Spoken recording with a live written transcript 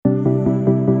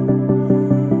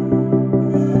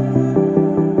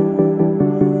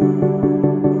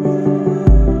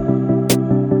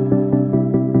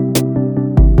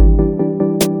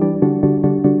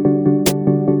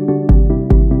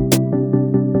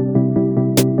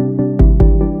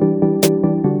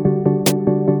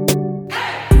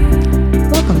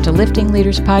Lifting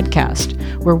Leaders podcast,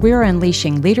 where we're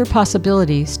unleashing leader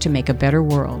possibilities to make a better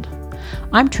world.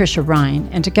 I'm Tricia Ryan,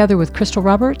 and together with Crystal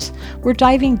Roberts, we're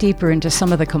diving deeper into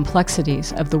some of the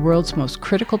complexities of the world's most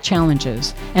critical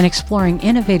challenges and exploring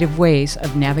innovative ways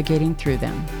of navigating through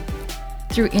them.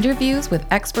 Through interviews with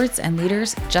experts and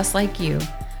leaders just like you,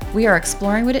 we are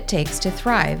exploring what it takes to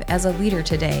thrive as a leader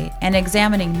today and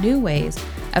examining new ways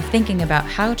of thinking about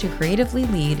how to creatively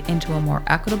lead into a more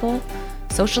equitable,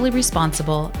 socially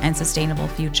responsible, and sustainable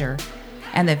future.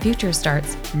 And the future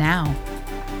starts now.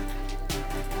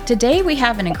 Today we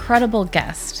have an incredible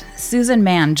guest, Susan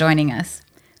Mann, joining us.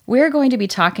 We're going to be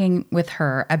talking with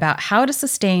her about how to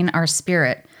sustain our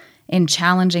spirit in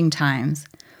challenging times,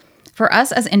 for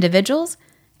us as individuals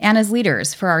and as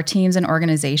leaders for our teams and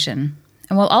organization.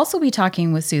 And we'll also be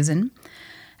talking with Susan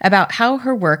about how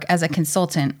her work as a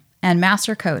consultant and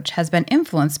master coach has been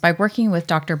influenced by working with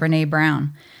Dr. Brené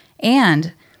Brown.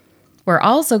 And we're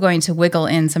also going to wiggle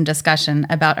in some discussion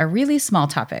about a really small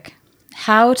topic,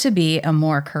 how to be a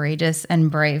more courageous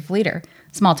and brave leader.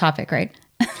 Small topic, right?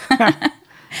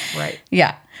 Right.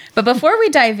 Yeah. But before we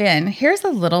dive in, here's a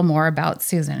little more about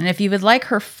Susan. And if you would like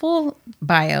her full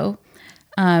bio,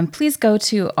 please go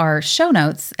to our show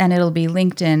notes and it'll be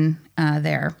linked in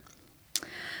there.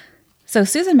 So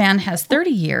Susan Mann has 30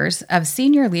 years of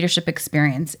senior leadership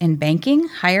experience in banking,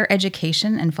 higher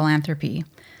education, and philanthropy.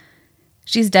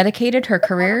 She's dedicated her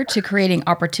career to creating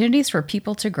opportunities for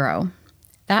people to grow.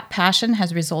 That passion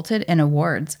has resulted in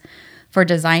awards for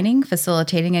designing,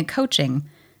 facilitating, and coaching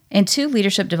in 2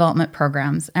 leadership development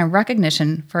programs and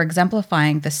recognition for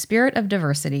exemplifying the spirit of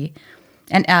diversity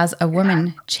and as a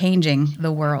woman changing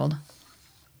the world.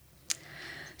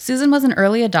 Susan was an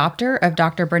early adopter of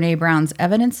Dr. Brené Brown's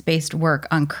evidence-based work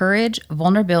on courage,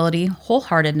 vulnerability,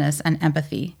 wholeheartedness, and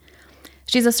empathy.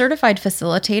 She's a certified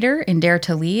facilitator in Dare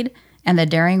to Lead and The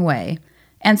Daring Way,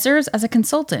 and serves as a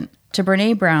consultant to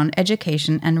Brené Brown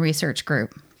Education and Research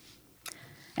Group.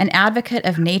 An advocate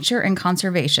of nature and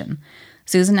conservation,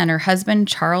 Susan and her husband,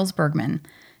 Charles Bergman,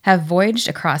 have voyaged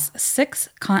across 6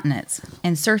 continents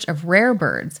in search of rare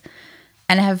birds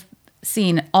and have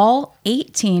seen all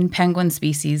 18 penguin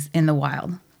species in the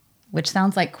wild, which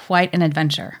sounds like quite an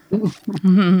adventure.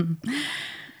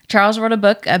 Charles wrote a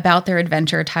book about their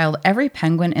adventure titled Every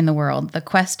Penguin in the World, The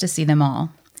Quest to See Them All.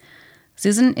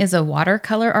 Susan is a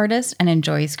watercolor artist and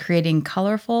enjoys creating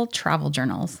colorful travel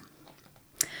journals.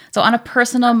 So on a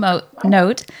personal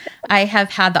note, I have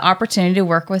had the opportunity to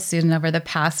work with Susan over the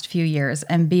past few years,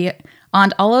 and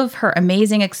beyond all of her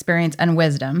amazing experience and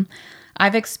wisdom,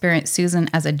 I've experienced Susan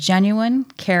as a genuine,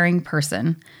 caring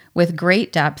person with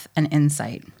great depth and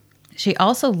insight. She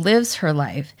also lives her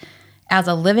life as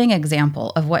a living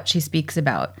example of what she speaks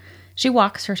about. She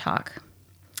walks her talk.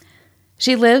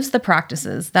 She lives the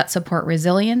practices that support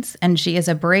resilience, and she is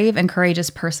a brave and courageous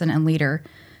person and leader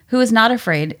who is not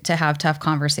afraid to have tough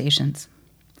conversations.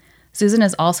 Susan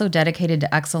is also dedicated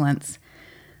to excellence.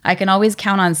 I can always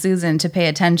count on Susan to pay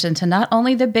attention to not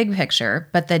only the big picture,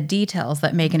 but the details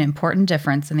that make an important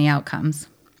difference in the outcomes.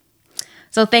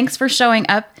 So thanks for showing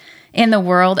up in the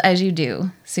world as you do,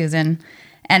 Susan,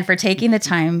 and for taking the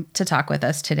time to talk with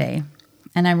us today.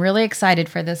 And I'm really excited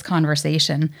for this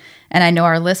conversation, and I know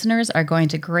our listeners are going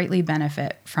to greatly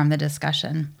benefit from the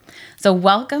discussion. So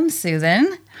welcome,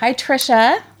 Susan. Hi,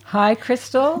 Tricia. Hi,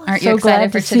 Crystal. Aren't you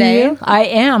excited for today? I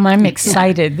am. I'm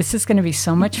excited. This is going to be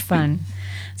so much fun.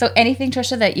 So anything,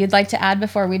 Tricia, that you'd like to add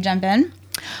before we jump in?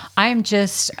 I'm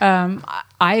just,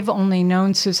 I've only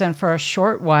known Susan for a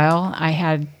short while. I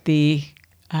had the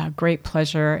great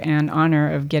pleasure and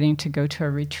honor of getting to go to a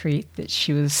retreat that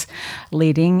she was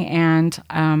leading, and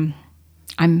I'm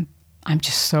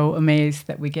just so amazed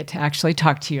that we get to actually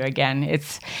talk to you again.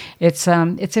 It's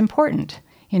important.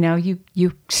 You know,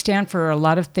 you stand for a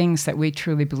lot of things that we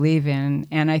truly believe in,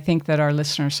 and I think that our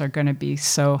listeners are going to be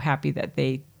so happy that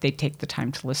they take the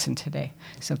time to listen today.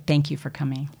 So thank you for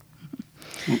coming.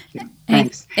 Thank you.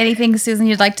 Thanks. Anything, Susan,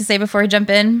 you'd like to say before we jump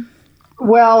in?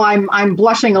 Well, I'm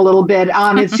blushing a little bit.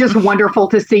 It's just wonderful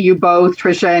to see you both,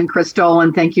 Tricia and Crystal,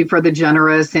 and thank you for the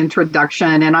generous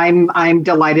introduction. And I'm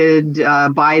delighted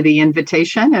by the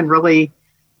invitation and really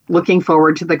looking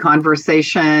forward to the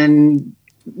conversation.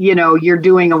 You know, you're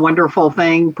doing a wonderful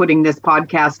thing, putting this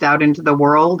podcast out into the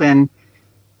world, and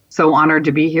so honored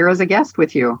to be here as a guest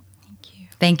with you.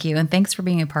 Thank you. And thanks for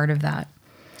being a part of that.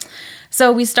 So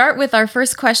we start with our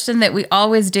first question that we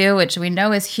always do, which we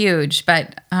know is huge,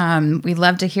 but we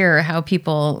love to hear how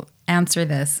people answer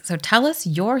this. So tell us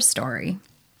your story.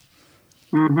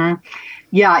 Mm-hmm.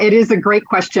 Yeah, it is a great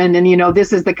question. And, you know,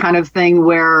 this is the kind of thing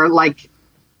where, like,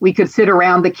 we could sit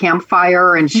around the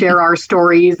campfire and share our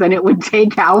stories, and it would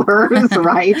take hours,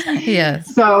 right?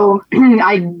 Yes. So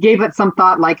I gave it some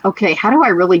thought, like, okay, how do I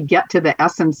really get to the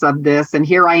essence of this? And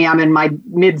here I am in my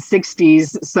mid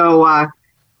 60s. So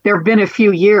there have been a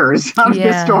few years of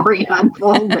the story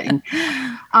unfolding.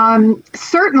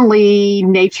 Certainly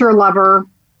nature lover,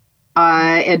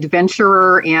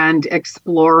 adventurer and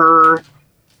explorer,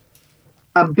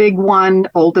 a big one,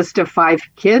 oldest of 5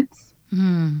 kids,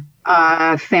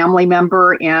 family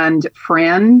member and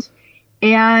friend.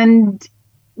 And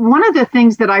one of the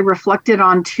things that I reflected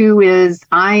on too is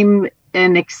I'm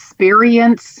an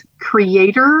experience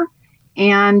creator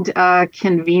and a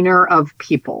convener of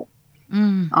people,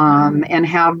 and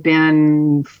have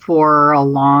been for a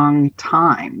long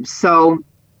time. So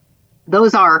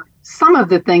those are some of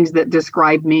the things that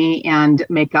describe me and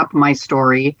make up my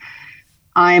story.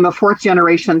 I'm a 4th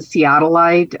generation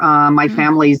Seattleite. My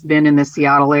family's been in the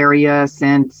Seattle area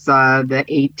since the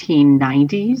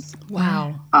 1890s.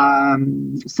 Wow.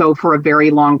 So for a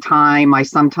very long time, I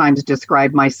sometimes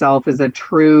describe myself as a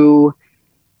true,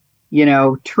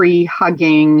 tree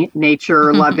hugging,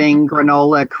 nature loving,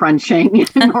 granola crunching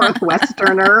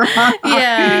Northwesterner.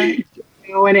 Yeah.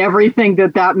 And everything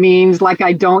that means. Like,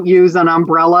 I don't use an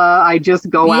umbrella. I just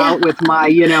go out with my,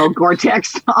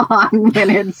 Gore-Tex on when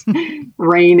it's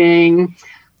raining.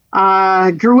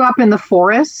 Grew up in the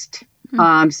forest.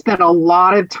 Spent a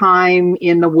lot of time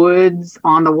in the woods,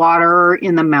 on the water,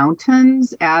 in the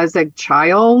mountains as a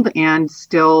child, and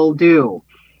still do.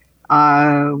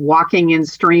 Walking in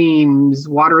streams,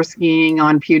 water skiing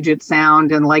on Puget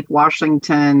Sound and Lake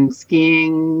Washington,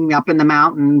 skiing up in the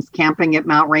mountains, camping at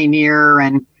Mount Rainier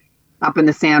and up in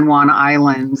the San Juan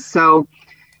Islands. So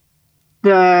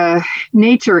the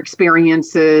nature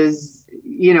experiences,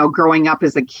 growing up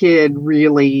as a kid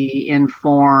really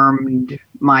informed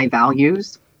my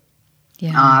values.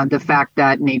 Yeah. The fact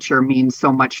that nature means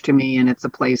so much to me, and it's a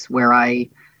place where I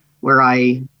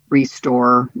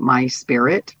restore my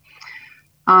spirit.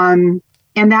 And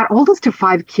that oldest of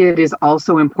 5 kid is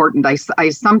also important. I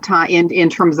sometimes, in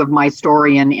terms of my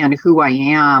story and who I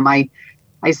am, I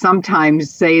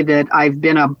sometimes say that I've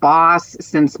been a boss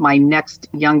since my next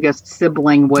youngest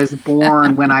sibling was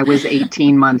born when I was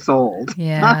 18 months old.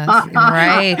 Yes,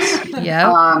 right.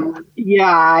 Yep.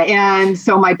 Yeah. And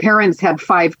so my parents had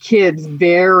 5 kids,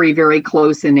 very, very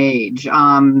close in age,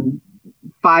 5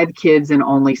 kids in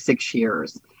only 6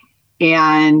 years.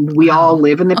 And we all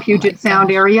live in the Puget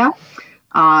Sound area.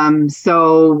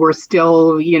 So we're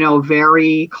still,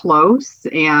 very close.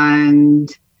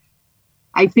 And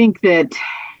I think that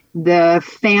the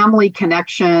family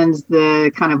connections,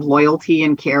 the kind of loyalty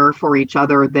and care for each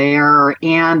other there,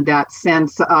 and that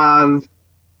sense of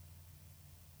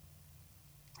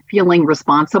feeling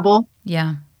responsible.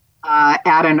 Yeah.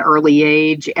 At an early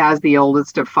age, as the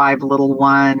oldest of 5 little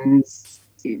ones,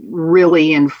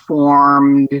 really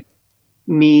informed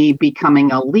me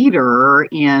becoming a leader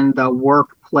in the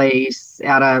workplace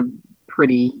at a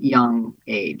pretty young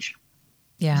age.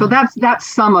 Yeah. So that's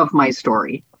some of my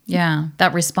story. Yeah.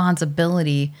 That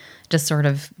responsibility just sort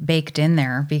of baked in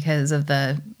there because of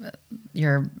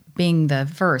your being the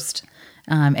first.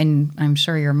 And I'm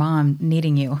sure your mom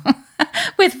needing you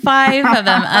with 5 of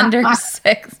them under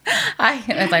 6. I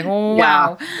was like,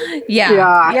 wow.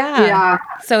 Yeah.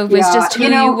 So it was just who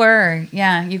you were.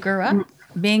 Yeah. You grew up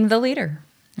being the leader.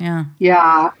 Yeah.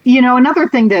 Yeah. Another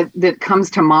thing that comes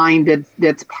to mind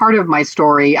that's part of my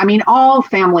story. I mean, all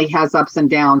family has ups and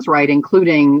downs, right?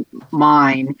 Including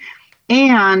mine.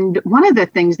 And one of the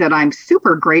things that I'm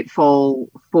super grateful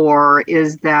for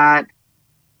is that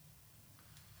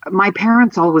my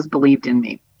parents always believed in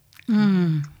me.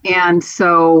 And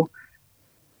so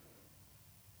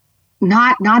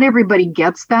not everybody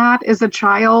gets that as a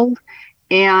child.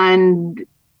 And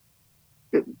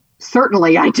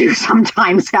certainly I do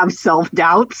sometimes have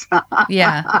self-doubts.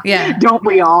 Yeah. Don't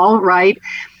we all, right?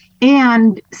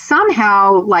 And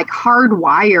somehow, like,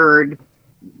 hardwired,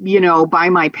 by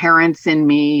my parents and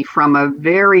me from a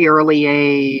very early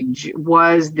age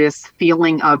was this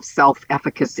feeling of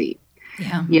self-efficacy.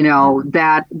 Yeah.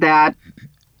 That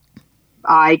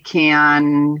I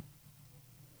can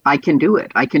do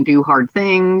it. I can do hard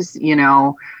things,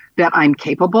 that I'm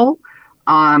capable.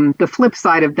 The flip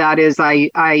side of that is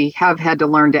I have had to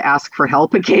learn to ask for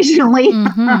help occasionally.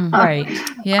 Right.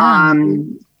 Yeah.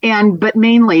 But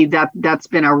mainly that's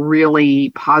been a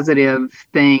really positive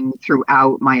thing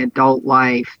throughout my adult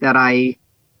life, that I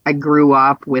grew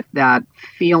up with that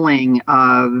feeling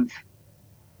of,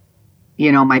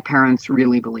 my parents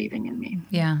really believing in me.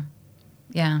 Yeah.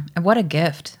 Yeah. And what a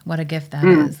gift. What a gift that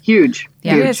is. Huge.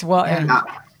 Yeah, huge. it is. Well, Yeah.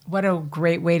 What a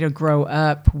great way to grow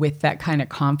up with that kind of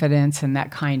confidence and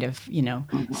that kind of,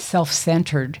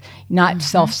 self-centered, not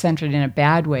self-centered in a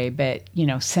bad way, but,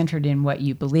 centered in what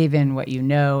you believe in, what you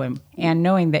know, and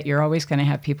knowing that you're always going to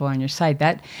have people on your side.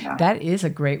 That is a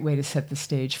great way to set the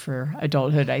stage for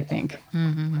adulthood, I think.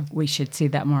 We should see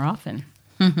that more often.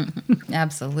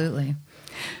 Absolutely.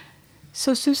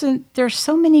 So, Susan, there are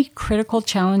so many critical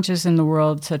challenges in the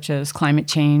world, such as climate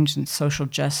change and social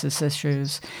justice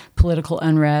issues, political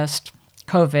unrest,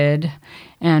 COVID,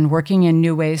 and working in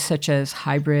new ways such as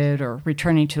hybrid or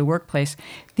returning to the workplace.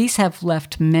 These have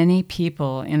left many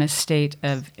people in a state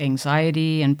of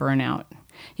anxiety and burnout.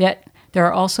 Yet, there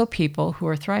are also people who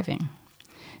are thriving.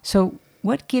 So,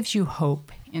 what gives you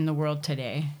hope in the world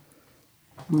today?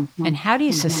 And how do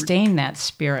you sustain that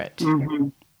spirit?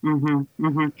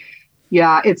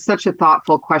 Yeah, it's such a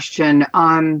thoughtful question.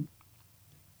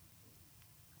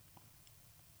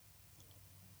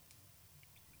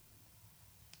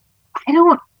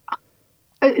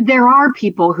 There are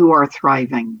people who are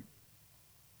thriving.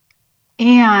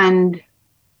 And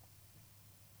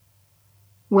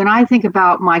when I think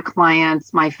about my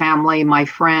clients, my family, my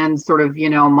friends, sort of,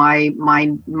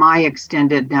 my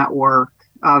extended network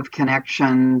of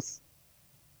connections,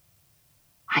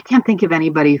 I can't think of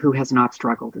anybody who has not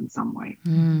struggled in some way.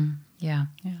 Yeah.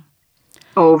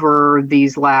 Over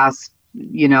these last,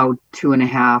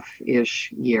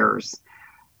 2.5-ish years.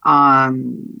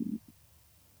 And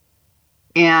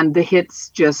the hits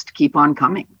just keep on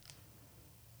coming.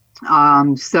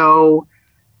 So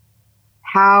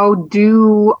how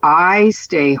do I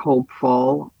stay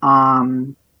hopeful?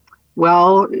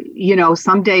 Well,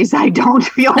 some days I don't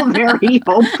feel very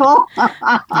hopeful.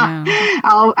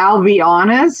 I'll be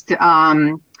honest.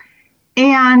 And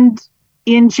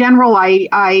in general,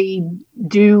 I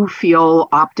do feel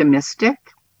optimistic.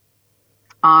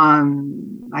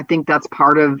 I think that's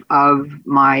part of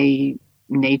my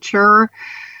nature.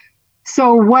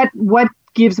 So what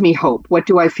gives me hope? What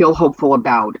do I feel hopeful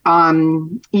about?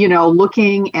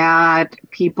 Looking at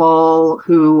people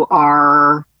who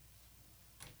are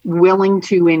willing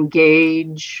to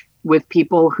engage with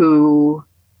people who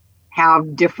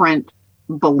have different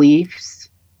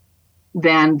beliefs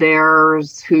than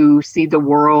theirs, who see the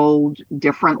world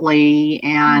differently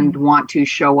and want to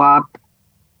show up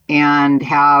and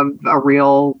have a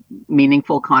real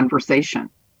meaningful conversation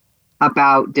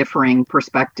about differing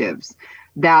perspectives.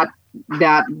 That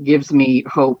gives me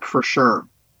hope for sure.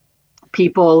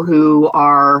 People who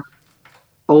are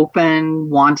open,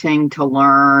 wanting to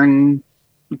learn,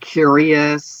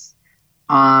 curious,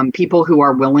 people who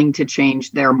are willing to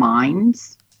change their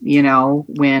minds,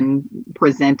 when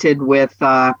presented with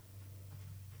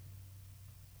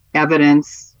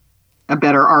evidence, a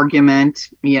better argument,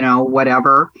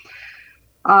 whatever.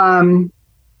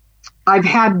 I've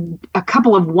had a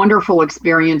couple of wonderful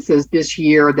experiences this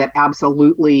year that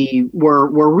absolutely were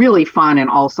really fun and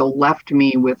also left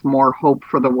me with more hope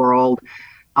for the world.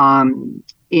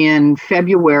 In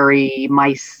February,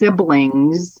 my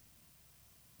siblings,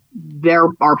 they're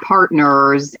our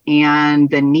partners, and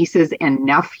the nieces and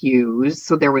nephews,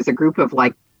 so there was a group of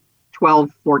like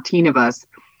 12, 14 of us,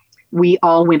 we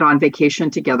all went on vacation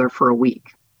together for a week.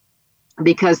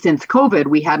 Because since COVID,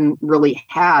 we hadn't really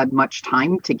had much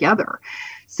time together.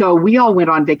 So we all went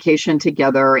on vacation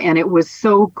together, and it was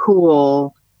so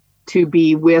cool to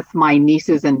be with my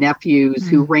nieces and nephews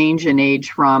who range in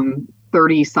age from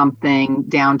 30-something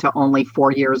down to only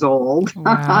 4 years old.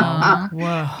 Wow.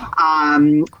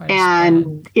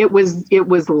 And it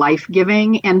was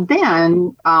life-giving. And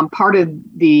then part of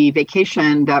the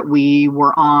vacation that we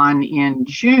were on in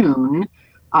June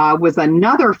was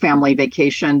another family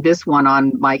vacation, this one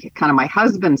on my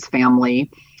husband's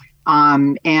family.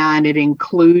 And it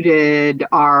included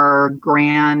our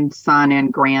grandson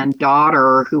and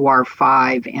granddaughter, who are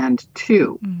 5 and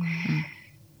 2. Mm-hmm.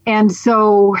 And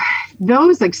so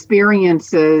those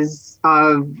experiences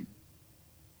of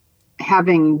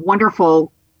having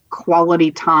wonderful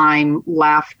quality time,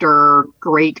 laughter,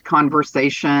 great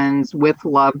conversations with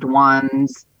loved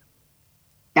ones,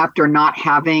 after not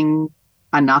having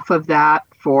enough of that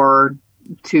for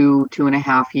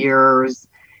 2.5 years,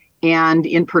 and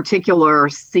in particular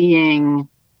up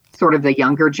sort of the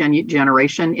younger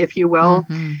generation, if you will,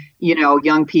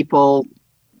 young people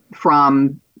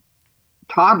from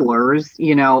toddlers,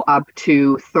 up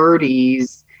to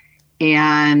 30s,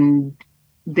 and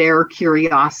their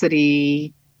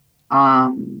curiosity,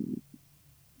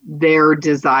 their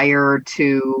desire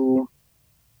to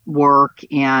work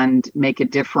and make a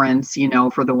difference,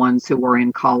 for the ones who were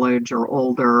in college or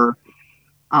older.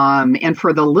 And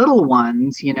for the little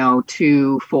ones,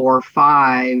 2, 4,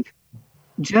 5,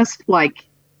 just like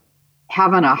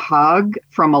having a hug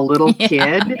from a little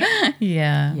kid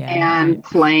Yeah. and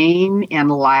playing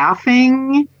and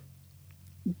laughing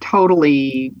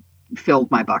totally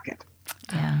filled my bucket.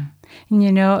 Yeah.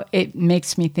 And it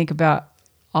makes me think about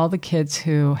all the kids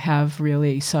who have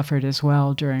really suffered as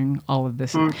well during all of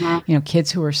this.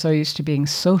 Kids who are so used to being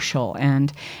social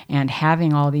and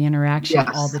having all the interaction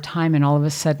all the time, and all of a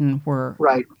sudden were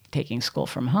taking school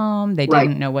from home. They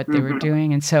didn't know what they were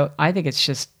doing. And so I think it's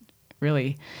just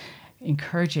really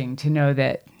encouraging to know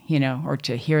that, or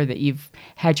to hear that you've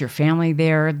had your family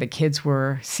there. The kids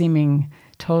were seeming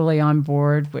totally on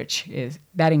board, which is,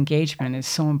 that engagement is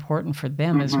so important for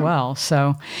them as well.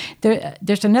 So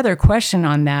there's another question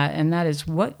on that, and that is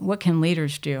what can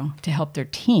leaders do to help their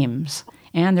teams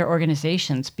and their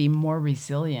organizations be more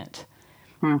resilient?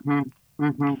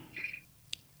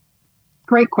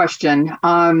 Great question.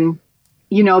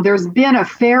 There's been a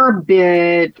fair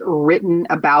bit written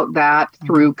about that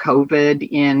through COVID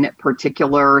in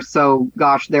particular. So,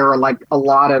 gosh, there are like a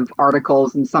lot of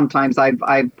articles, and sometimes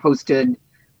I've posted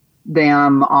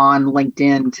them on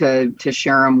LinkedIn to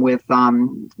share them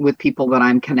with people that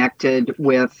I'm connected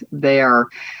with there.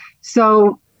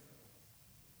 So,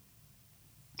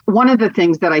 one of the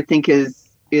things that I think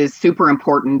is super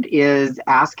important is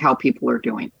ask how people are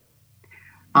doing.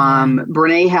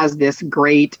 Brené has this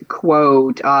great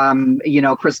quote,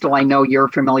 Crystal, I know you're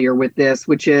familiar with this,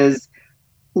 which is,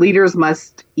 leaders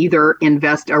must either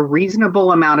invest a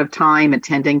reasonable amount of time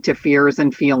attending to fears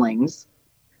and feelings,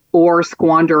 or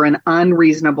squander an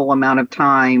unreasonable amount of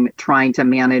time trying to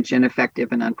manage ineffective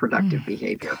and unproductive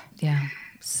behavior. Yeah,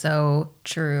 so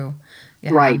true.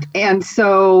 Yeah. Right. And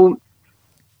so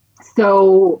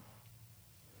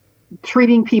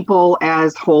treating people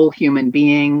as whole human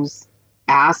beings,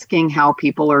 asking how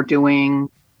people are doing,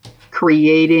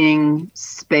 creating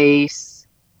space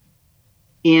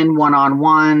in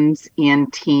one-on-ones, in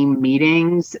team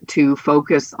meetings to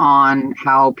focus on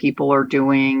how people are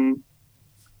doing,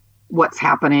 what's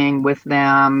happening with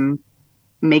them,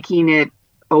 making it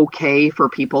okay for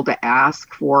people to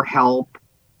ask for help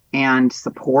and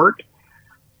support,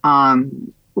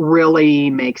 really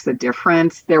makes a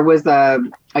difference. There was a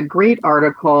great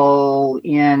article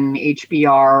in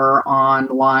HBR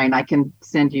online. I can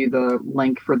send you the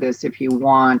link for this if you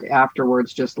want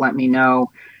afterwards. Just let me know.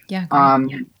 Yeah.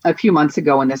 A few months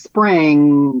ago in the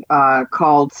spring,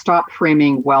 called "Stop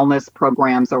Framing Wellness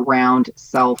Programs Around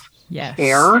Self-Care."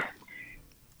 Yes.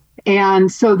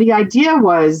 And so the idea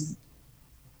was,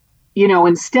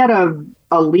 instead of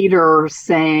a leader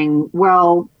saying,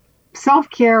 well,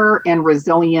 self-care and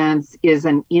resilience is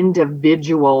an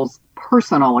individual's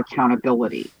personal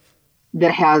accountability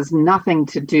that has nothing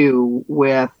to do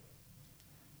with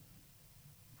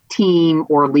team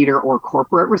or leader or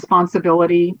corporate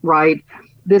responsibility, right?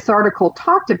 This article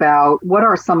talked about what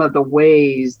are some of the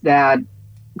ways that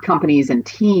companies and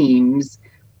teams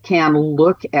can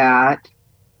look at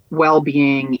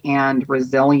well-being and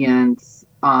resilience,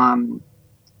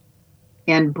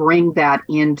 and bring that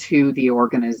into the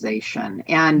organization.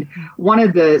 And one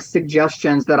of the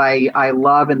suggestions that I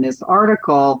love in this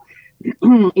article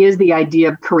is the idea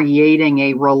of creating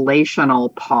a relational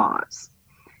pause.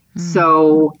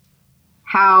 So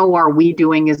how are we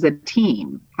doing as a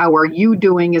team? How are you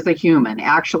doing as a human?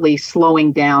 Actually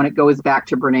slowing down. It goes back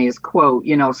to Brené's quote,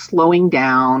 slowing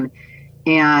down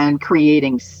and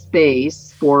creating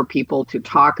space for people to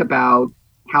talk about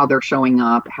how they're showing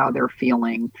up, how they're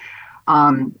feeling.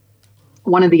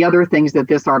 One of the other things that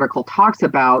this article talks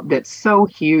about that's so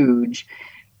huge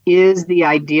is the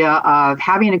idea of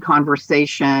having a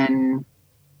conversation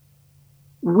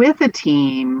with a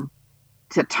team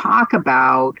to talk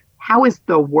about how is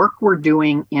the work we're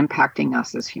doing impacting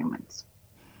us as humans.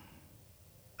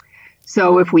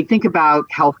 So if we think about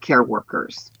healthcare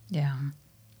workers,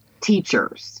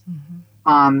 teachers,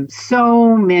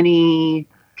 so many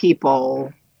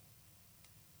people,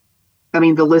 I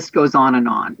mean, the list goes on and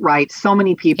on, right? So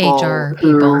many people. HR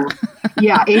people.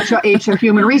 HR,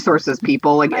 human resources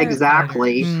people,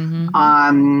 exactly.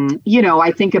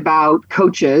 I think about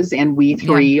coaches, and we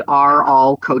three are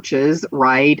all coaches,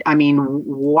 right? I mean,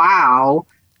 wow.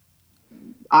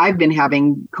 I've been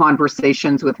having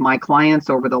conversations with my clients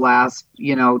over the last,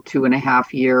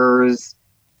 2.5 years.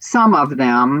 Some of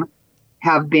them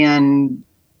have been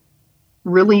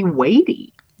really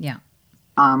weighty. Yeah.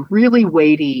 Really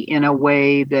weighty in a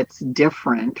way that's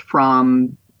different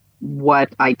from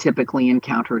what I typically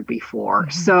encountered before.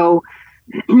 So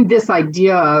this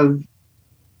idea of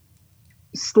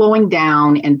slowing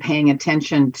down and paying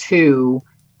attention to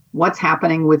what's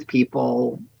happening with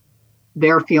people,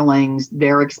 their feelings,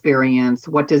 their experience,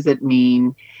 what does it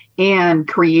mean, and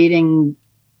creating.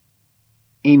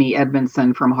 Amy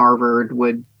Edmondson from Harvard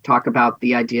would talk about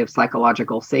the idea of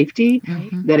psychological safety,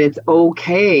 that it's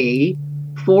okay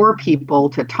for people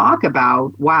to talk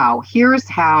about, wow, here's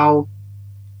how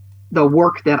the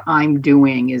work that I'm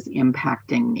doing is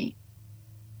impacting me.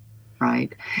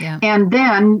 Right. Yeah. And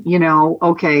then,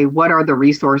 okay, what are the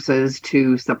resources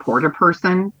to support a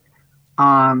person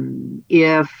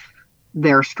if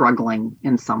they're struggling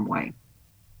in some way?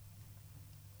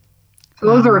 So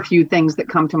those are a few things that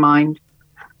come to mind.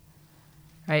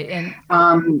 Right.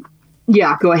 And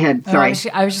yeah, go ahead. Sorry.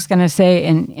 I was just going to say,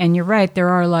 and you're right, there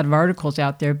are a lot of articles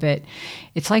out there, but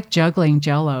it's like juggling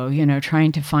Jell-O,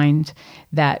 trying to find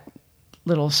that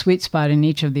little sweet spot in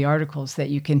each of the articles that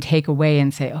you can take away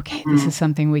and say, okay, this is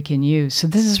something we can use. So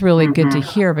this is really good to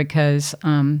hear because,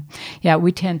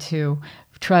 we tend to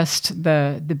trust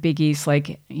the biggies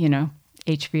like,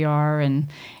 HBR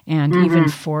and even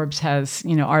Forbes has,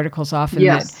 articles often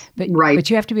but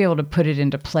you have to be able to put it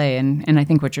into play. And I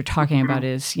think what you're talking about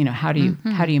is, how do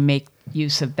you make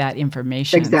use of that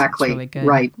information? Exactly. Really good.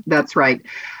 Right. That's right.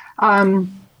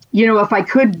 If I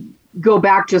could go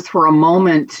back just for a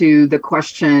moment to the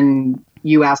question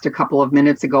you asked a couple of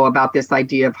minutes ago about this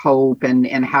idea of hope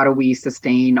and how do we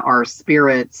sustain our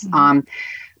spirits.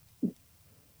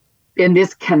 And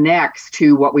this connects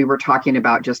to what we were talking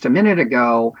about just a minute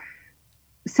ago.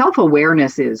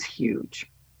 Self-awareness is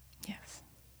huge. Yes.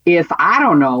 If I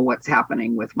don't know what's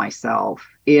happening with myself,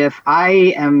 if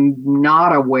I am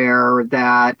not aware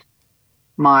that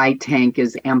my tank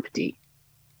is empty,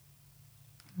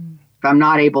 if I'm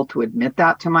not able to admit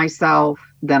that to myself,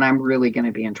 then I'm really going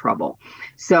to be in trouble.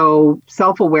 So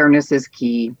self-awareness is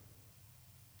key.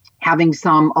 Having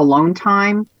some alone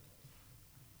time,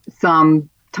 some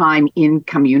time in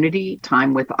community,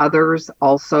 time with others,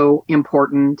 also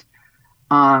important.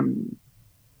 A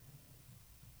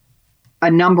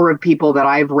number of people that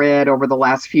I've read over the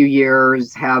last few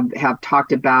years have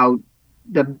talked about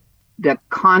the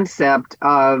concept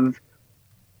of,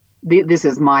 this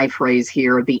is my phrase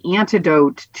here, the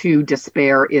antidote to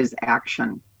despair is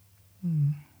action.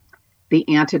 The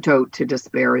antidote to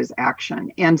despair is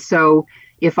action. And so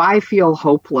if I feel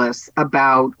hopeless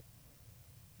about,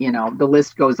 the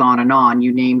list goes on and on.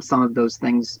 You named some of those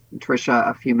things, Tricia,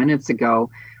 a few minutes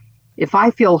ago. If I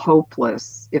feel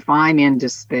hopeless, if I'm in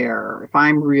despair, if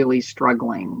I'm really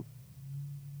struggling,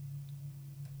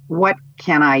 what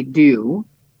can I do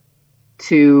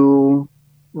to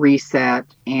reset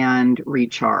and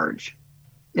recharge?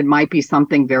 It might be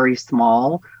something very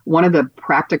small. One of the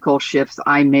practical shifts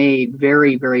I made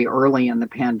very, very early in the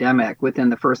pandemic, within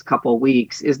the first couple of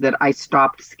weeks, is that I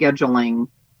stopped scheduling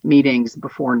meetings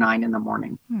before 9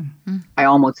 a.m. I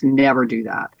almost never do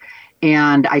that.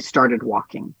 And I started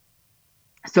walking.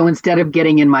 So instead of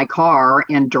getting in my car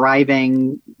and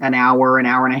driving an hour and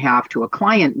a half to a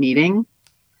client meeting,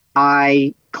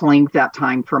 I claimed that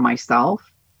time for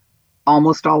myself.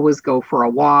 Almost always go for a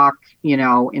walk,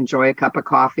 enjoy a cup of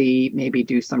coffee, maybe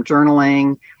do some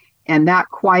journaling. And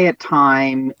that quiet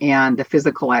time and the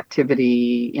physical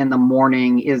activity in the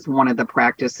morning is one of the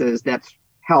practices that's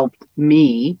helped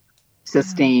me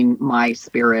sustain my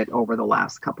spirit over the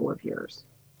last couple of years.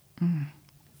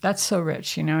 That's so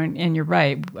rich, and you're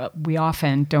right. We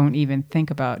often don't even think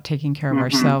about taking care of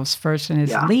ourselves first. And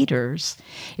as leaders,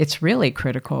 it's really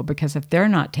critical because if they're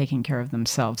not taking care of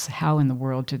themselves, how in the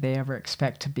world do they ever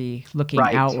expect to be looking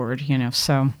outward,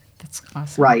 So that's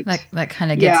awesome. Right. That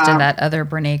kind of gets to that other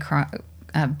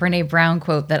Brené Brown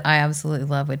quote that I absolutely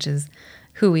love, which is,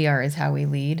 who we are is how we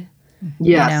lead.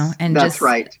 Yes, and that's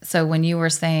right. So when you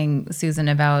were saying, Susan,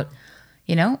 about,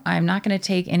 I'm not going to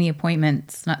take any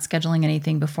appointments, not scheduling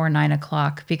anything before 9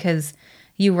 o'clock, because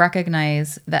you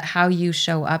recognize that how you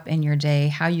show up in your day,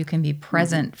 how you can be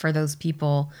present for those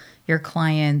people, your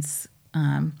clients,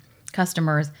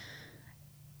 customers,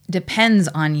 depends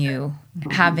on you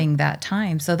having that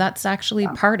time. So that's actually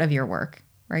part of your work,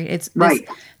 right? It's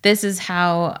this is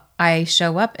how I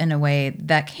show up in a way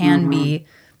that can be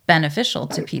beneficial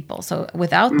to people. So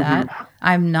without that,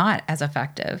 I'm not as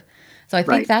effective. So I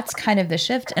think that's kind of the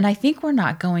shift. And I think we're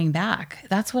not going back.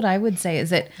 That's what I would say, is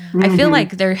that I feel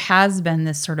like there has been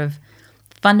this sort of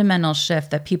fundamental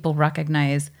shift that people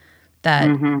recognize that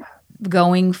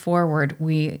going forward,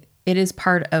 it is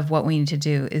part of what we need to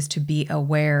do is to be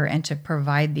aware and to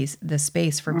provide the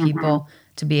space for people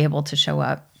to be able to show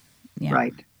up. Yeah.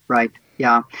 Right.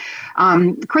 Yeah.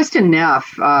 Kristen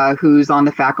Neff, who's on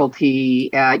the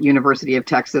faculty at University of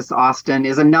Texas, Austin,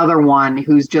 is another one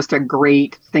who's just a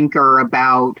great thinker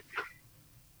about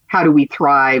how do we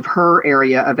thrive? Her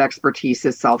area of expertise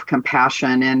is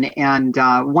self-compassion. And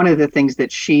one of the things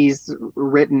that she's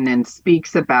written and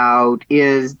speaks about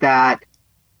is that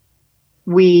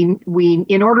we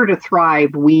in order to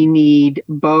thrive, we need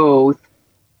both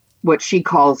what she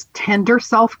calls tender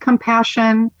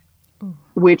self-compassion,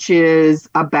 which is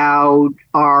about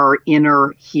our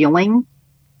inner healing.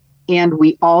 And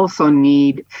we also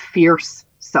need fierce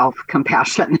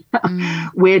self-compassion,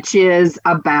 which is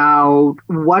about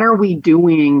what are we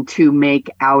doing to make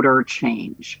outer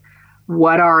change?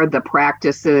 What are the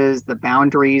practices, the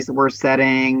boundaries we're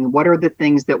setting? What are the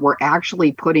things that we're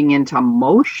actually putting into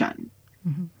motion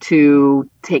to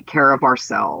take care of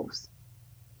ourselves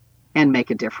and make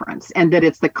a difference? And that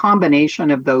it's the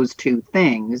combination of those two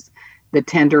things, the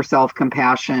tender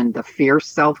self-compassion, the fierce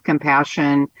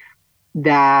self-compassion,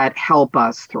 that help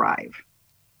us thrive.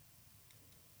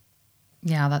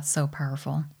 Yeah, that's so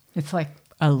powerful. It's like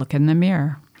a look in the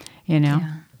mirror, you know?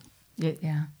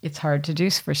 Yeah. It's hard to do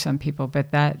for some people,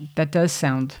 but that does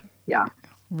sound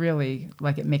really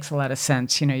like it makes a lot of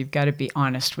sense. You know, you've got to be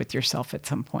honest with yourself at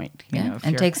some point. You know,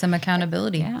 and take some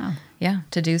accountability. Yeah,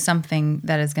 to do something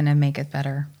that is going to make it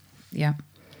better. Yeah.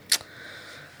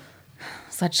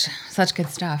 Such good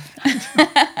stuff.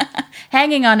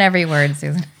 Hanging on every word,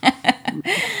 Susan.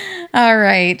 All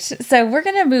right. So we're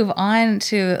going to move on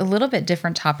to a little bit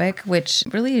different topic, which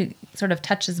really sort of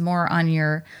touches more on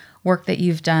your work that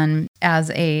you've done as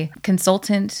a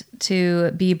consultant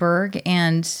to B. Berg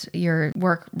and your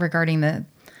work regarding the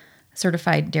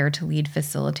certified Dare to Lead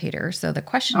facilitator. So the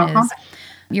question is,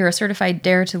 you're a certified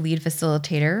Dare to Lead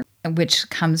facilitator, which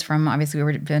comes from, obviously,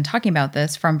 we've been talking about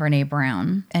this, from Brené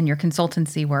Brown and your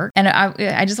consultancy work. And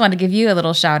I just want to give you a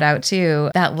little shout out too.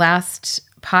 That last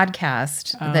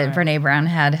podcast that Brené Brown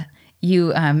had,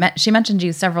 she mentioned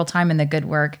you several times in the good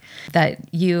work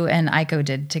that you and Aiko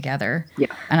did together.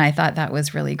 Yeah. And I thought that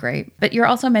was really great. But you're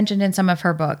also mentioned in some of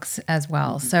her books as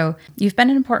well. So you've been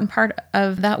an important part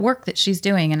of that work that she's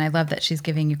doing. And I love that she's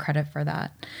giving you credit for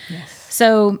that. Yes.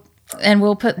 So, and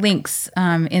we'll put links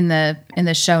in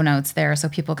the show notes there so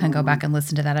people can go back and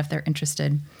listen to that if they're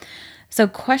interested. So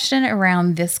question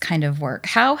around this kind of work.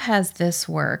 How has this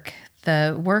work,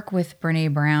 the work with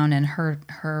Brené Brown and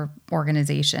her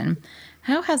organization,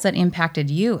 how has that impacted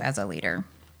you as a leader?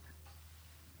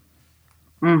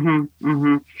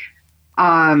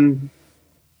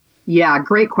 Yeah,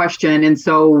 great question. And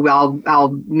so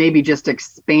I'll maybe just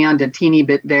expand a teeny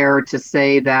bit there to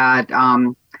say that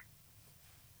Aiko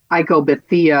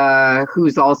Bethia,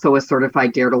 who's also a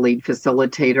certified Dare to Lead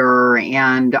facilitator,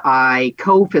 and I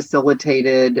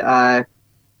co-facilitated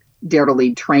Dare to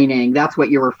Lead training. That's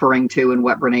what you're referring to and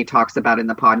what Brené talks about in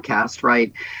the podcast,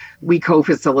 right? We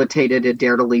co-facilitated a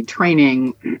Dare to Lead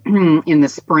training in the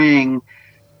spring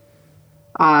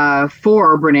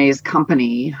for Brené's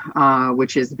company,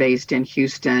 which is based in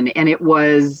Houston. And it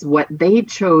was what they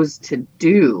chose to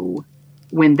do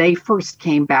when they first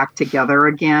came back together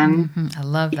again. I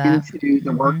love that. Into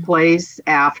the workplace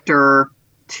after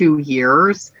 2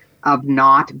 years of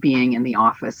not being in the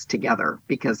office together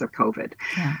because of COVID.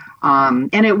 Yeah.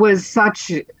 And it was such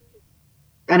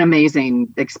an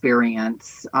amazing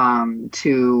experience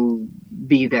to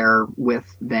be there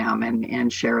with them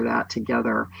and share that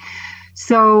together.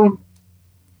 So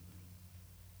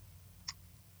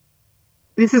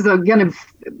this is going to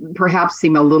perhaps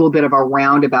seem a little bit of a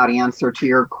roundabout answer to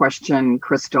your question,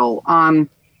 Crystal.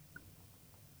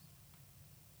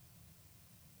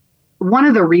 One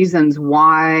of the reasons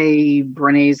why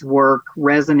Brené's work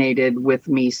resonated with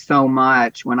me so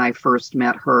much when I first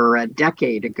met her a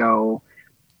decade ago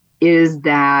is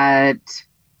that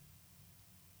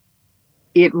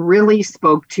it really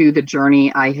spoke to the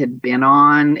journey I had been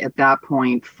on at that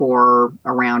point for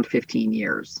around 15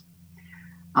 years.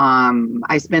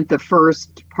 I spent the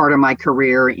first part of my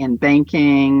career in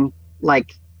banking,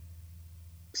 like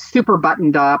super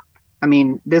buttoned up. I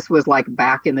mean, this was like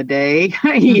back in the day,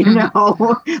 you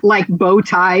know, like bow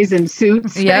ties and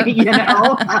suits, you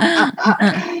know.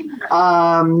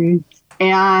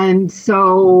 And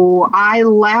so I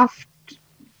left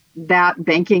that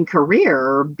banking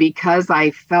career because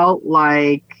I felt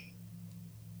like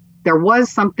there was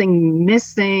something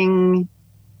missing.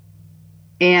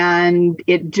 And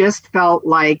it just felt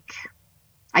like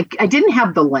I didn't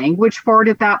have the language for it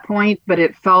at that point, but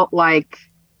it felt like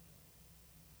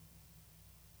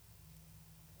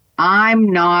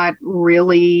I'm not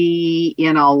really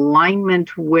in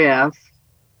alignment with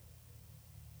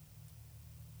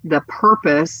the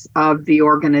purpose of the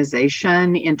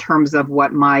organization in terms of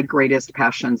what my greatest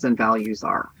passions and values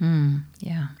are.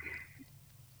 Yeah.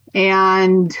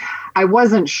 And I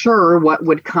wasn't sure what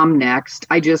would come next.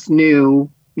 I just knew,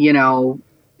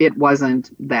 it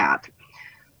wasn't that.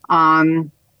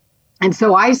 And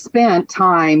so I spent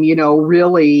time,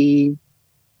 really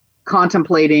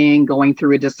contemplating, going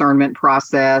through a discernment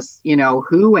process,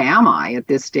 who am I at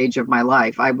this stage of my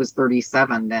life? I was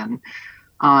 37 then.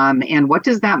 And what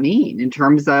does that mean in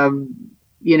terms of,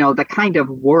 the kind of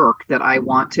work that I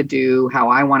want to do, how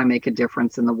I want to make a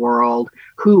difference in the world,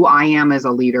 who I am as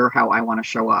a leader, how I want to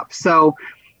show up. So,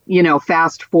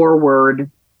 fast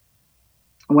forward,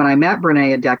 when I met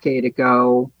Brené a decade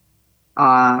ago,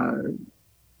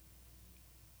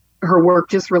 her work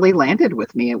just really landed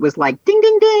with me. It was like, ding,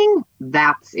 ding, ding,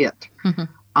 that's it.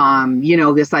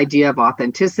 This idea of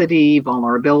authenticity,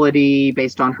 vulnerability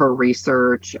based on her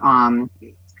research,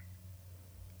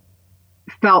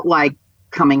 felt like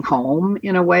coming home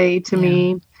in a way to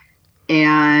me.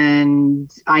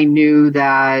 And I knew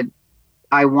that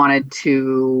I wanted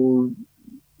to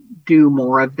do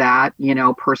more of that,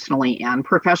 personally and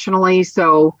professionally.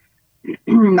 So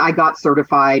I got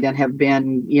certified and have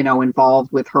been,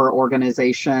 involved with her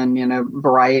organization in a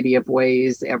variety of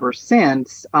ways ever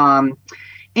since.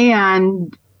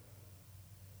 And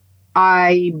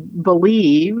I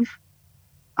believe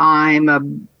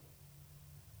I'm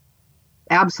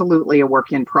absolutely a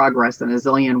work in progress in a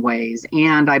zillion ways.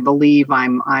 And I believe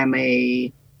I'm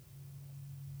a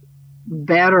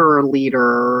better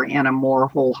leader and a more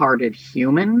wholehearted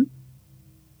human.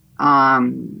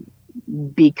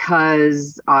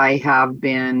 Because I have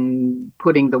been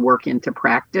putting the work into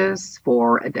practice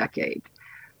for a decade.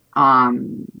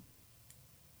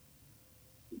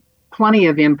 Plenty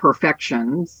of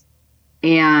imperfections.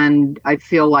 And I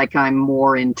feel like I'm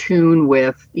more in tune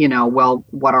with,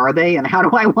 what are they and how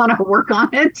do I want to work on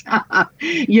it?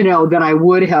 Than I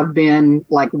would have been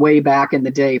like way back in the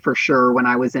day for sure when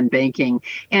I was in banking.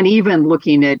 And even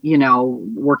looking at,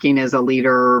 working as a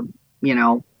leader,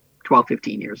 12,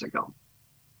 15 years ago.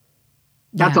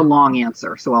 That's a long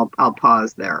answer, so I'll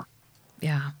pause there.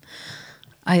 Yeah.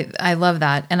 I love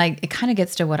that. And it kind of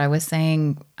gets to what I was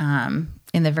saying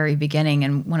in the very beginning.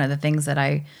 And one of the things that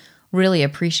I really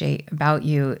appreciate about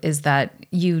you is that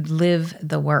you live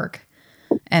the work.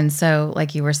 And so,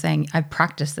 like you were saying, I've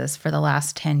practiced this for the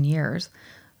last 10 years.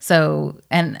 So,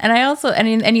 and I also,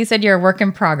 and you said you're a work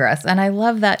in progress. And I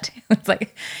love that too. It's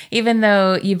like, even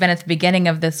though you've been at the beginning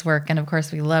of this work, and of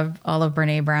course we love all of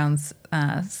Brené Brown's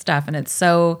stuff, and it's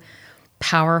so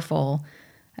powerful.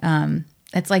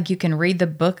 It's like you can read the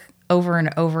book over and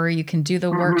over. You can do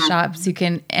the workshops. You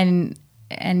can, and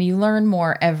you learn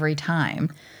more every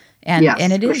time. And yes,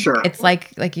 and it is, sure. It's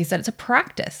like you said, it's a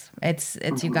practice. It's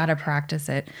you got to practice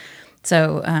it.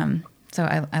 So,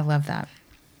 I love that.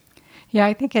 Yeah,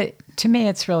 I think to me,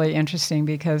 it's really interesting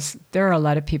because there are a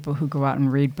lot of people who go out and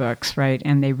read books, right?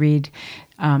 And they read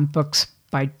books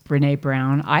by Brené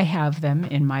Brown. I have them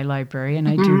in my library, and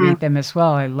I do read them as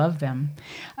well. I love them.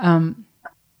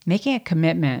 Making a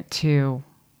commitment to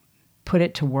put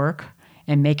it to work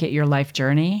and make it your life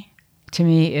journey, to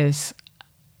me,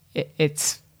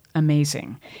 it's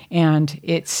amazing. And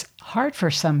it's hard for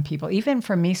some people, even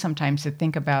for me sometimes, to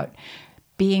think about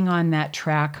being on that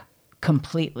track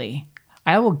completely.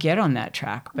 I will get on that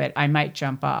track, but I might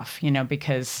jump off,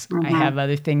 because I have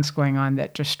other things going on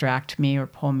that distract me or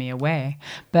pull me away.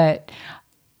 But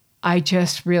I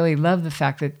just really love the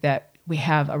fact that we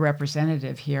have a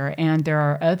representative here, and there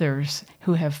are others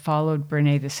who have followed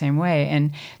Brené the same way.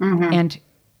 And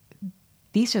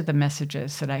these are the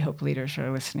messages that I hope leaders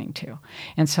are listening to.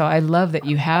 And so I love that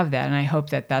you have that, and I hope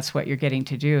that that's what you're getting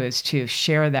to do, is to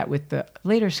share that with the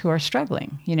leaders who are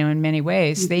struggling. In many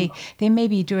ways, they may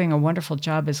be doing a wonderful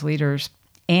job as leaders,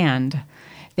 and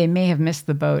they may have missed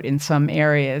the boat in some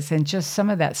areas, and just some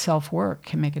of that self-work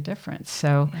can make a difference.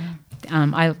 So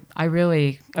I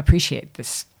really appreciate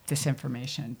this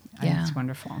information. I think it's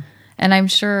wonderful. And I'm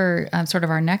sure sort of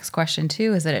our next question,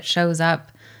 too, is that it shows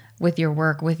up with your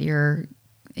work, with your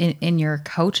in your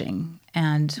coaching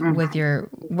and with your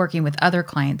working with other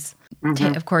clients.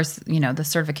 Of course, the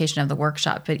certification of the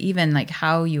workshop, but even like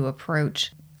how you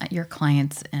approach your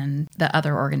clients and the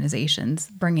other organizations,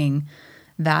 bringing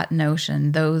that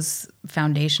notion, those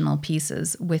foundational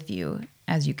pieces with you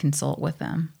as you consult with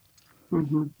them.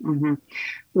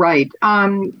 Right.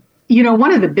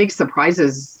 One of the big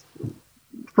surprises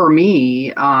for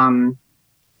me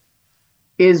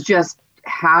is just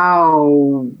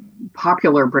how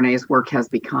popular Brené's work has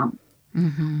become.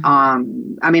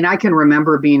 I can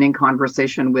remember being in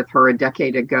conversation with her a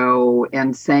decade ago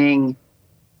and saying,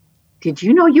 did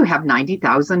you know you have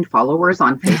 90,000 followers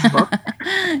on Facebook?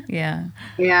 Yeah.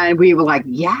 And we were like,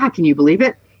 yeah, can you believe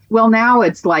it? well, now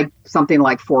it's like something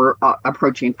like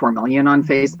approaching 4 million on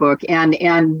Facebook.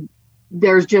 And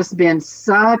there's just been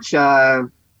such a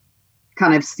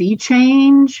kind of sea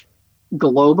change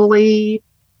globally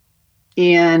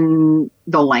in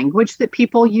the language that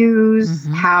people use,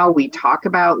 how we talk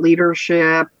about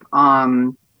leadership.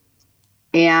 And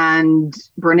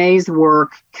Brené's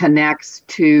work connects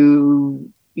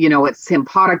to, it's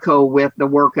simpatico with the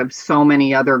work of so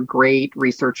many other great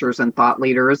researchers and thought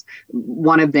leaders.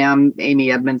 One of them,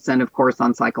 Amy Edmondson, of course,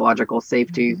 on psychological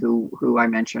safety, who I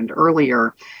mentioned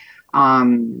earlier.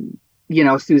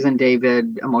 Susan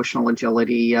David, emotional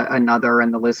agility, another,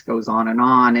 and the list goes on.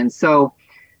 And so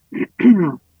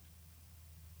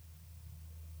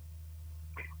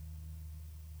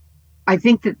I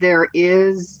think that there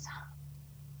is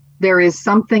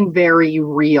something very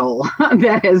real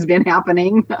that has been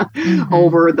happening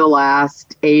over the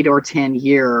last 8 or 10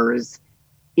 years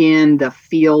in the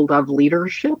field of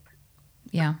leadership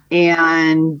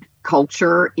and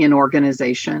culture in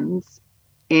organizations.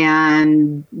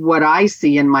 And what I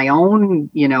see in my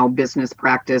own, business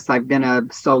practice, I've been a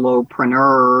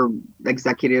solopreneur,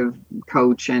 executive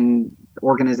coach, and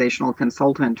organizational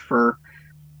consultant for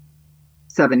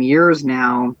 7 years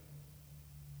now.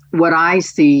 What I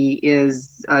see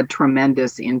is a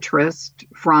tremendous interest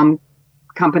from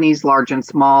companies large and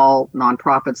small,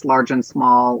 nonprofits large and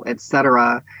small, et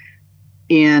cetera,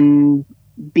 in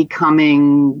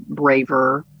becoming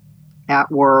braver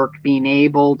at work, being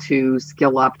able to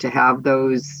skill up to have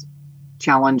those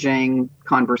challenging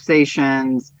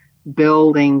conversations,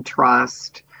 building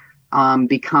trust,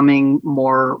 becoming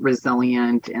more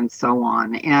resilient, and so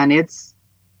on. And it's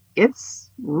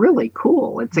really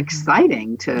cool. It's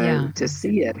exciting to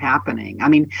see it happening. I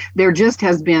mean, there just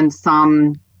has been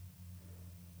some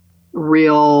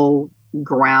real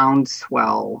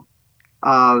groundswell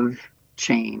of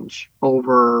change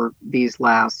over these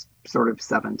last sort of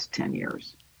 7 to 10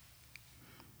 years.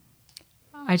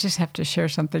 I just have to share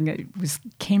something that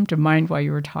came to mind while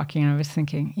you were talking. I was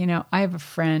thinking, I have a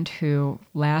friend who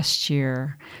last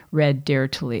year read Dare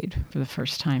to Lead for the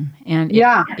first time, and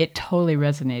it totally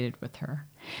resonated with her.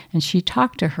 And she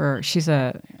talked to her. She's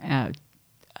a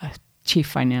chief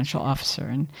financial officer,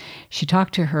 and she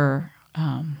talked to her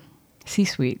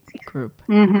C-suite group,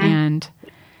 and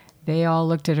they all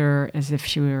looked at her as if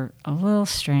she were a little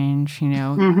strange,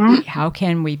 How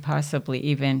can we possibly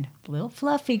even, a little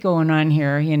fluffy going on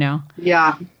here,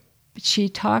 Yeah. But she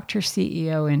talked her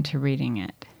CEO into reading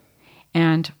it.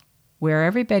 And where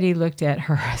everybody looked at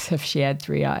her as if she had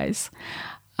 3 eyes,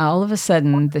 all of a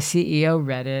sudden the CEO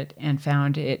read it and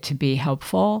found it to be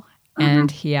helpful.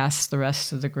 And he asked the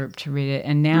rest of the group to read it.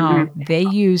 And now they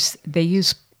use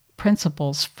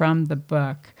principles from the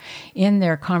book in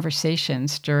their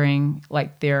conversations during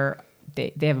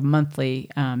they have monthly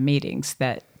meetings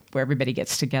where everybody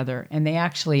gets together, and they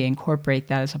actually incorporate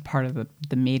that as a part of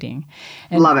the meeting.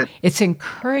 And love it. It's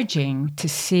encouraging to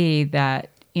see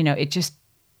that, it just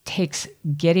takes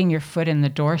getting your foot in the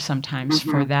door sometimes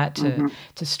for that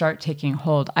to start taking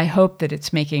hold. I hope that it's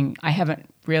I haven't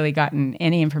really gotten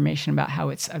any information about how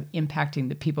it's impacting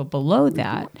the people below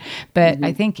that. But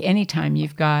I think anytime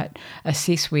you've got a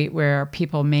C-suite where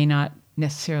people may not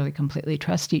necessarily completely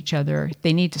trust each other,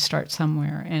 they need to start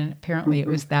somewhere. And apparently it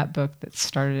was that book that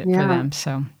started it for them.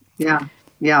 So yeah,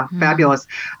 fabulous.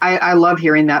 I love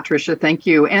hearing that, Tricia. Thank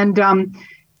you. And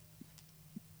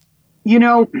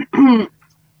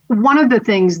one of the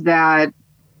things that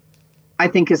I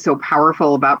think is so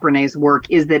powerful about Brené's work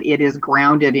is that it is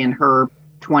grounded in her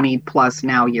 20 plus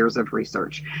now years of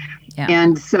research. Yeah.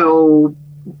 And so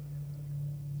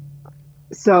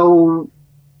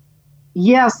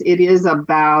yes, it is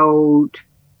about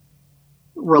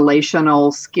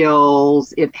relational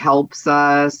skills. It helps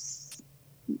us,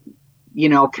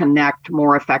 connect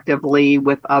more effectively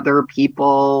with other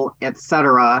people,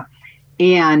 etc.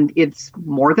 And it's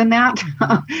more than that.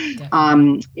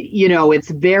 It's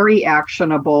very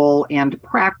actionable and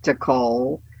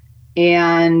practical,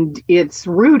 and it's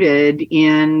rooted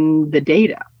in the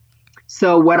data.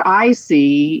 So what I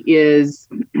see is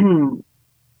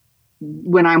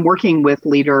when I'm working with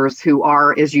leaders who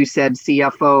are, as you said,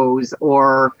 CFOs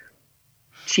or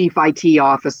chief IT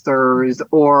officers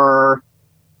or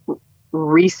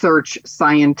research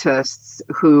scientists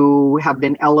who have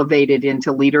been elevated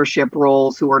into leadership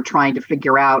roles, who are trying to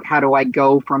figure out, how do I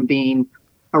go from being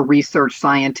a research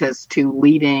scientist to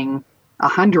leading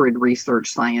 100 research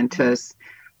scientists?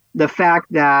 The fact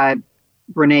that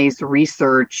Brené's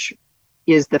research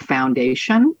is the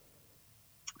foundation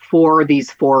for these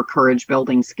 4 courage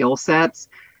building skill sets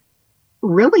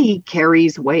really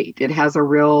carries weight. It has a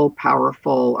really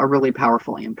powerful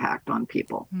impact on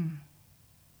people.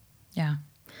 Yeah.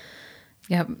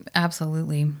 Yep,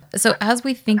 absolutely. So as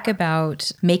we think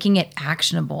about making it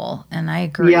actionable, and I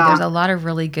agree, Yeah. there's a lot of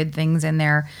really good things in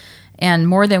there and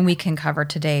more than we can cover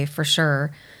today for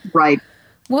sure. Right.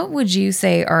 What would you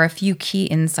say are a few key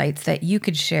insights that you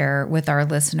could share with our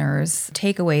listeners,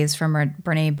 takeaways from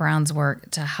Brené Brown's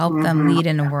work to help them lead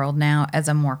in a world now as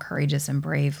a more courageous and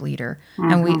brave leader?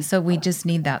 And we just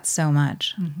need that so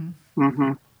much.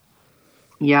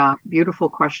 Yeah, beautiful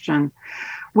question.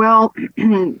 Well,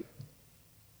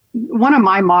 one of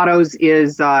my mottos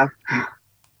is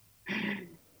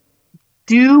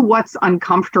do what's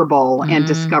uncomfortable and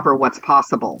discover what's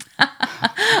possible.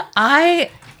 I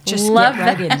Just love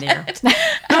get right that. in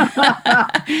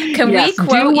there. Can we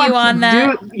quote you on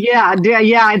that? Yeah,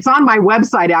 it's on my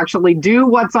website actually. Do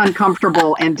what's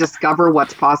uncomfortable and discover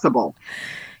what's possible.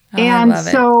 And I love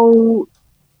so,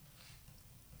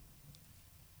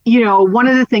 one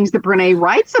of the things that Brené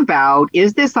writes about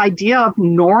is this idea of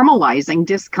normalizing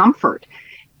discomfort.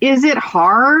 Is it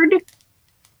hard?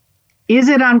 Is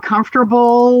it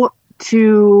uncomfortable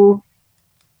to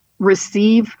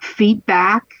receive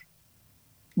feedback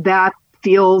that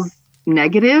feels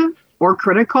negative or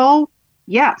critical?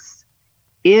 Yes.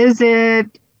 Is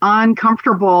it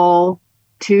uncomfortable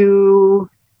to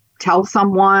tell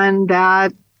someone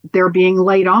that they're being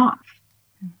laid off?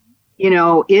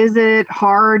 Is it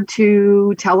hard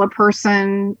to tell a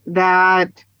person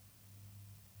that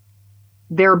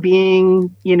they're being,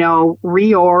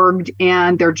 reorged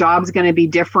and their job's going to be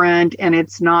different and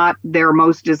it's not their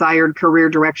most desired career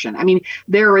direction? I mean,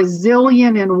 there are a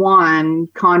zillion and one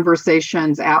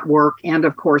conversations at work and,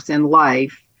 of course, in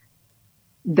life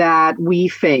that we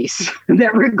face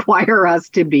that require us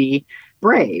to be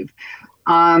brave.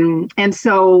 And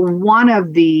so one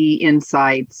of the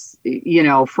insights,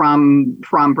 from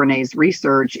Brené's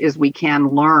research is we can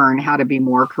learn how to be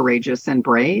more courageous and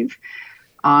brave.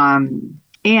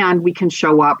 And we can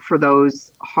show up for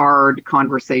those hard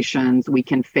conversations. We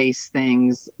can face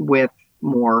things with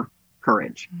more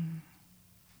courage.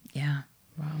 Yeah.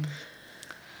 Wow.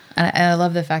 And I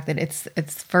love the fact that it's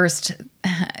first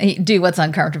do what's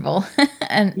uncomfortable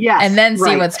and then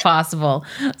see what's possible.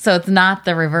 So it's not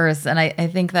the reverse. And I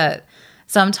think that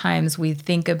sometimes we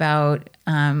think about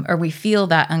or we feel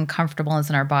that uncomfortableness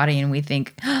in our body and we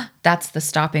think that's the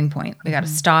stopping point. We got to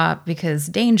stop because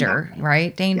danger,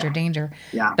 right? Danger.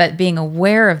 Yeah. But being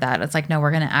aware of that, it's like, no,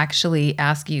 we're going to actually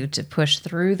ask you to push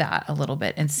through that a little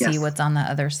bit and see what's on the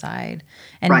other side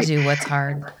and do what's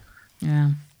hard.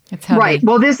 Yeah. Right.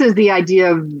 Well, this is the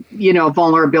idea of,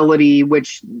 vulnerability,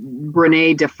 which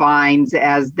Brené defines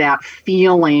as that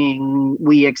feeling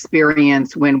we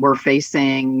experience when we're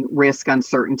facing risk,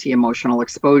 uncertainty, emotional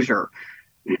exposure.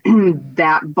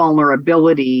 That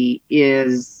vulnerability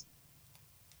is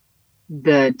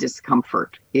the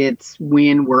discomfort. It's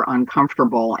when we're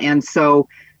uncomfortable. And so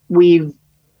we've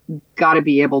got to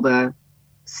be able to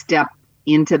step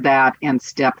into that and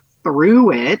step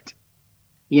through it,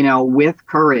 with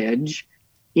courage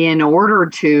in order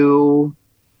to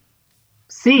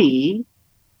see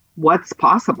what's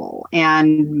possible.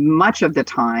 And much of the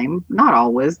time, not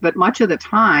always, but much of the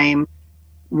time,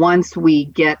 once we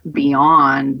get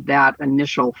beyond that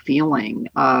initial feeling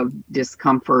of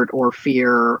discomfort or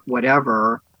fear,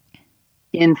 whatever,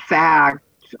 in fact,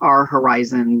 our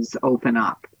horizons open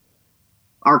up.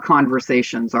 Our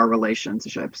conversations, our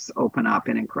relationships open up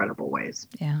in incredible ways.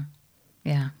 Yeah.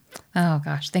 Yeah. Oh,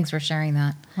 gosh. Thanks for sharing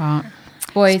that. Wow.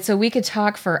 Boy, so we could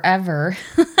talk forever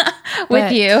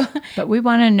with you. But we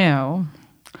want to know,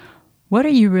 what are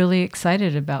you really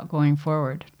excited about going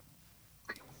forward?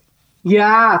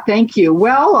 Yeah, thank you.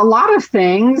 Well, a lot of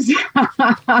things.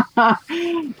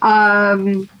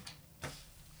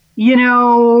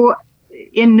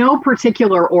 In no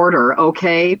particular order,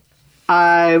 okay?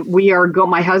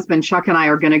 My husband Chuck and I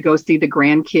are going to go see the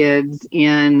grandkids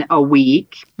in a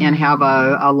week and have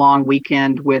a long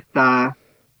weekend with the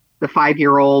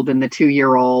 5-year-old and the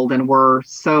 2-year-old. And we're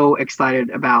so excited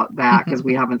about that because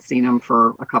we haven't seen them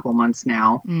for a couple months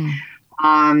now.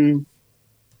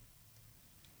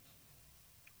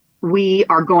 We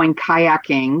are going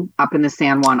kayaking up in the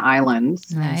San Juan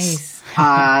Islands. Nice.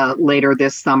 Later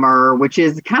this summer, which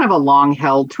is kind of a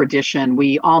long-held tradition.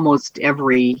 We almost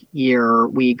every year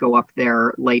we go up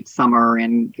there late summer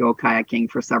and go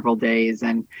kayaking for several days,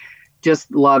 and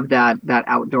just love that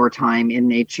outdoor time in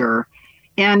nature.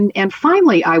 And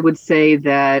finally, I would say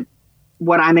that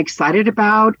what I'm excited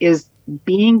about is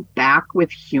being back with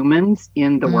humans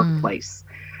in the workplace.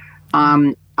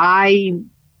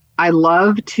 I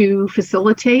love to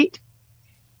facilitate.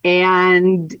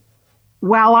 And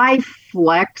while I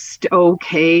flexed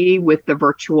okay with the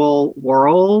virtual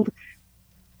world,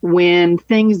 when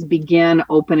things began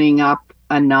opening up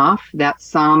enough that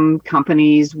some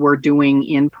companies were doing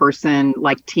in-person,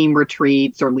 like team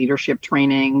retreats or leadership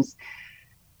trainings,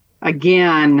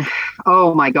 again,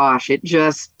 oh my gosh, it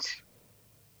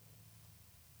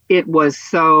was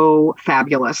so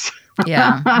fabulous.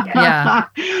 Yeah.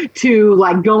 To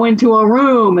like go into a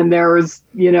room and there's,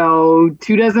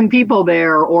 24 people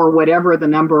there or whatever the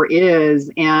number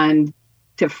is, and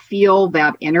to feel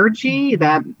that energy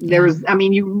that there's,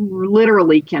 you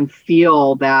literally can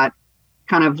feel that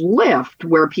kind of lift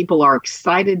where people are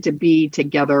excited to be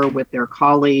together with their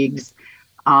colleagues.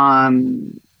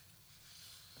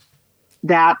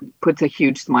 That puts a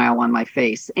huge smile on my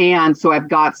face. And so I've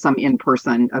got some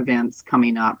in-person events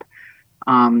coming up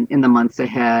in the months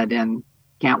ahead, and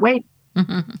can't wait.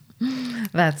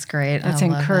 That's great. That's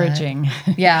encouraging.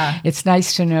 That. Yeah. It's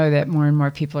nice to know that more and more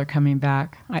people are coming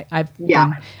back. I've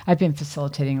been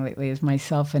facilitating lately as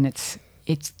myself, and it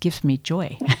gives me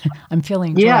joy. I'm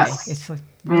feeling joy. Yes. It's like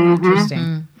really interesting.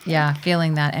 Mm-hmm. Yeah,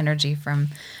 feeling that energy from,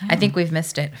 I think we've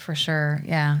missed it for sure.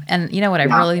 Yeah. And you know what I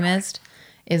really missed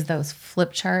is those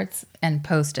flip charts and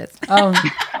Post-its. Oh,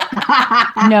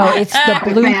 no, it's the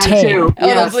blue tape. Too.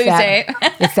 Oh, the blue tape.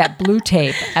 It's that blue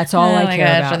tape. That's all I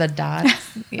care about. For the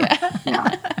dots.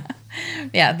 Yeah.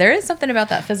 Yeah, there is something about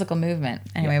that physical movement.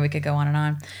 Anyway, we could go on and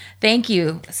on. Thank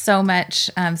you so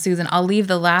much, Susan. I'll leave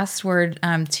the last word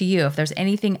to you. If there's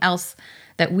anything else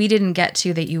that we didn't get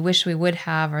to that you wish we would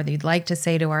have, or that you'd like to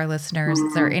say to our listeners,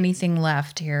 is there anything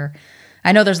left here?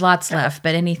 I know there's lots left,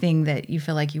 but anything that you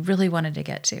feel like you really wanted to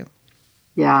get to?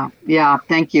 Yeah.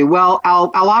 Thank you. Well, I'll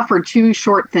offer two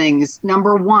short things.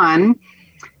 Number one,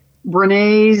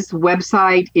 Brené's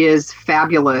website is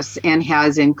fabulous and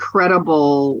has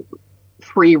incredible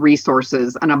free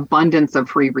resources, an abundance of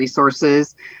free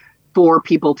resources for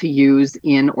people to use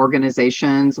in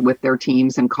organizations with their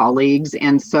teams and colleagues.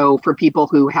 And so for people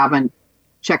who haven't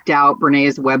checked out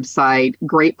Brené's website,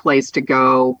 great place to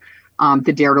go.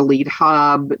 The Dare to Lead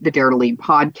Hub, the Dare to Lead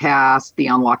podcast, the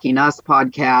Unlocking Us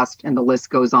podcast, and the list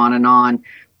goes on and on.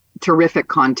 Terrific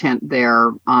content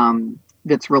there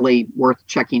that's really worth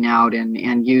checking out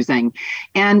and using.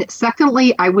 And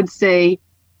secondly, I would say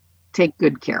take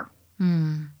good care.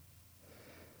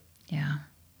 Yeah.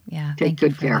 Take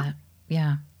good care. That.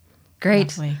 Yeah.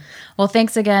 Great. Lovely. Well,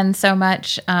 thanks again so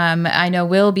much. I know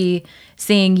we'll be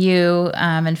seeing you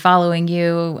and following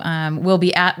you. We'll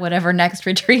be at whatever next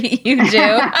retreat you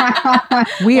do.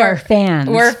 We are fans.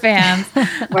 We're fans.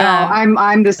 Well,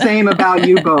 I'm the same about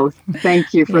you both.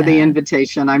 Thank you for the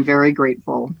invitation. I'm very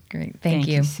grateful. Great. Thank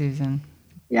you, Susan.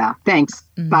 Yeah. Thanks.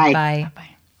 Bye. Bye.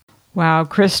 Wow,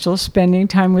 Crystal, spending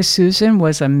time with Susan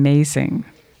was amazing.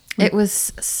 It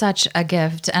was such a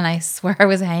gift, and I swear I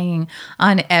was hanging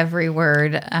on every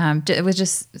word. It was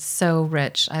just so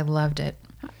rich. I loved it.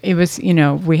 It was,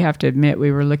 we have to admit,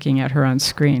 we were looking at her on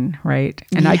screen, right?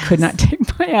 And I could not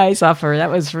take my eyes off her.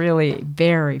 That was really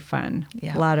very fun.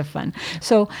 Yeah. A lot of fun.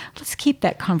 So let's keep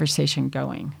that conversation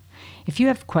going. If you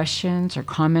have questions or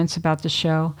comments about the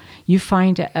show, you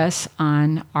find us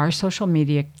on our social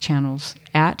media channels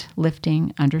at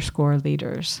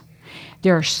 @lifting_leaders.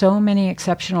 There are so many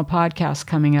exceptional podcasts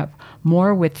coming up,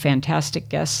 more with fantastic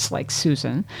guests like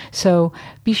Susan. So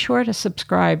be sure to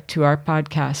subscribe to our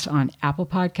podcast on Apple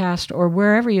Podcast or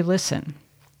wherever you listen.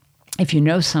 If you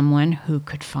know someone who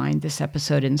could find this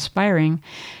episode inspiring,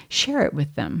 share it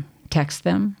with them, text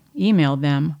them, email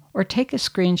them, or take a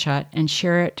screenshot and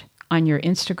share it on your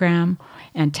Instagram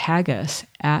and tag us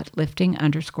at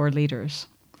 @lifting_leaders.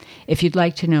 If you'd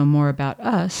like to know more about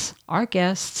us, our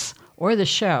guests, or the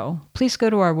show, please go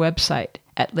to our website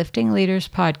at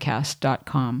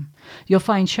liftingleaderspodcast.com. You'll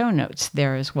find show notes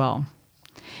there as well.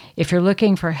 If you're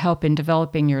looking for help in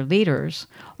developing your leaders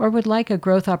or would like a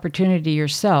growth opportunity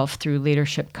yourself through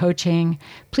leadership coaching,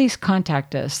 please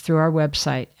contact us through our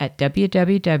website at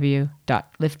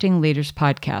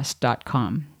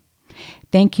www.liftingleaderspodcast.com.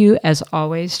 Thank you, as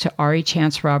always, to Ari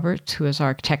Chance Roberts, who is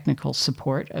our technical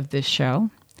support of this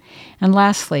show. And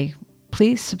lastly,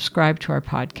 please subscribe to our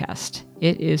podcast.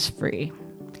 It is free.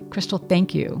 Crystal,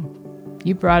 thank you.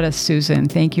 You brought us Susan.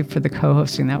 Thank you for the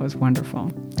co-hosting. That was wonderful.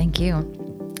 Thank you.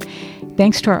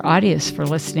 Thanks to our audience for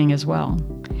listening as well.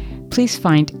 Please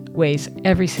find ways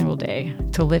every single day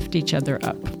to lift each other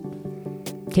up.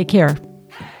 Take care.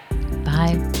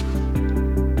 Bye.